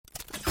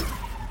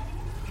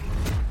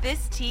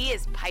This tea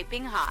is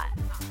piping hot.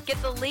 Get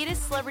the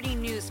latest celebrity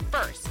news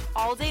first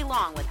all day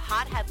long with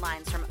hot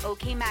headlines from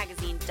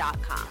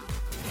okmagazine.com.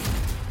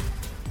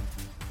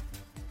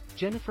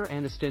 Jennifer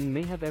Aniston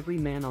may have every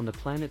man on the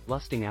planet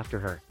lusting after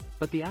her,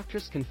 but the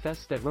actress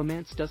confessed that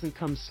romance doesn't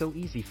come so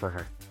easy for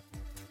her.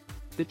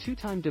 The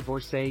two-time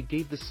divorcee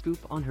gave the scoop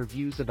on her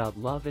views about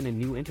love in a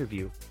new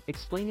interview,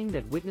 explaining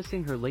that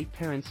witnessing her late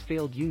parents'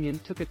 failed union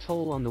took a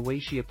toll on the way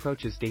she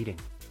approaches dating.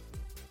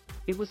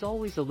 "It was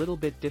always a little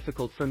bit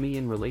difficult for me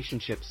in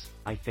relationships,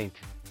 I think,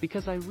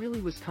 because I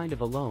really was kind of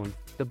alone,"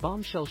 the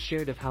bombshell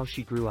shared of how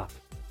she grew up.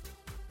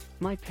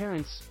 "My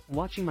parents,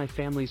 watching my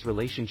family's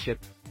relationship,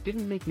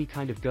 didn't make me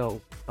kind of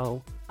go,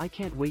 oh, I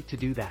can't wait to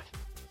do that.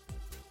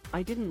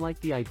 I didn't like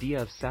the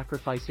idea of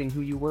sacrificing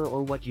who you were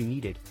or what you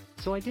needed,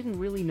 so I didn't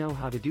really know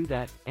how to do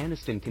that,"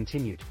 Aniston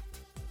continued.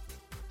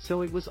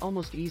 "So it was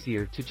almost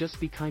easier to just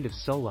be kind of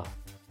solo.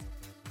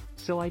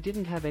 So I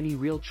didn't have any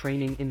real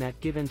training in that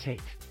give and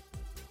take.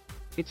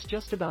 It's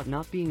just about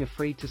not being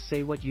afraid to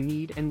say what you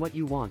need and what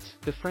you want,"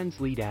 the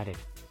Friends lead added.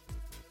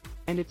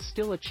 "And it's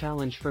still a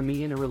challenge for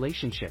me in a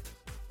relationship.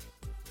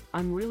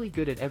 I'm really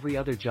good at every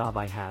other job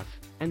I have,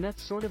 and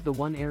that's sort of the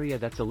one area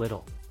that's a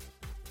little."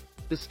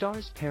 The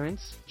star's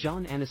parents,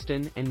 John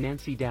Aniston and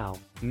Nancy Dow,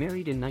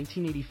 married in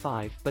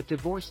 1985 but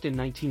divorced in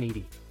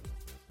 1980.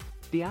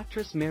 The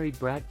actress married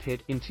Brad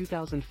Pitt in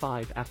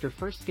 2005 after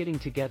first getting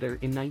together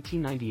in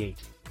 1998.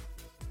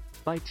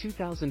 By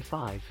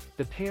 2005,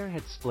 the pair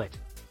had split.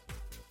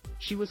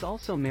 She was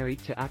also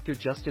married to actor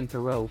Justin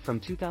Theroux from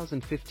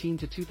 2015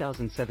 to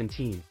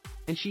 2017,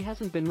 and she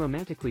hasn't been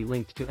romantically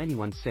linked to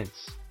anyone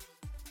since.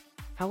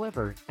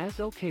 However, as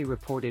OK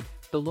reported,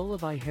 the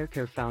Lullaby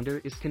haircare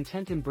founder is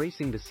content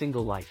embracing the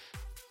single life.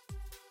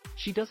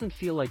 She doesn't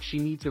feel like she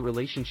needs a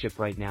relationship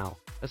right now,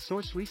 a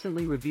source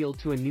recently revealed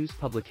to a news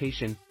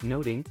publication,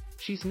 noting,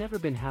 "She's never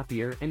been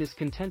happier and is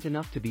content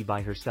enough to be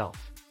by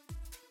herself.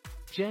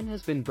 Jen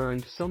has been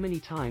burned so many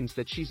times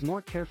that she's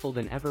more careful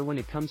than ever when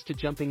it comes to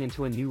jumping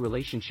into a new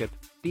relationship,"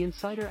 the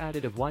insider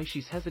added of why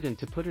she's hesitant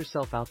to put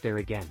herself out there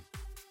again.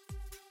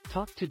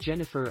 Talked to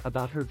Jennifer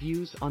about her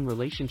views on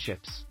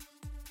relationships.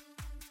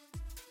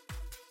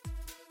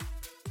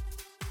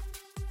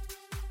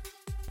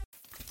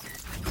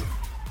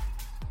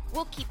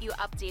 We'll keep you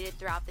updated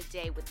throughout the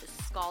day with the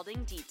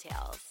scalding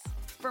details.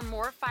 For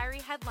more fiery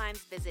headlines,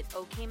 visit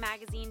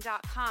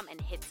okmagazine.com and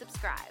hit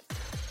subscribe.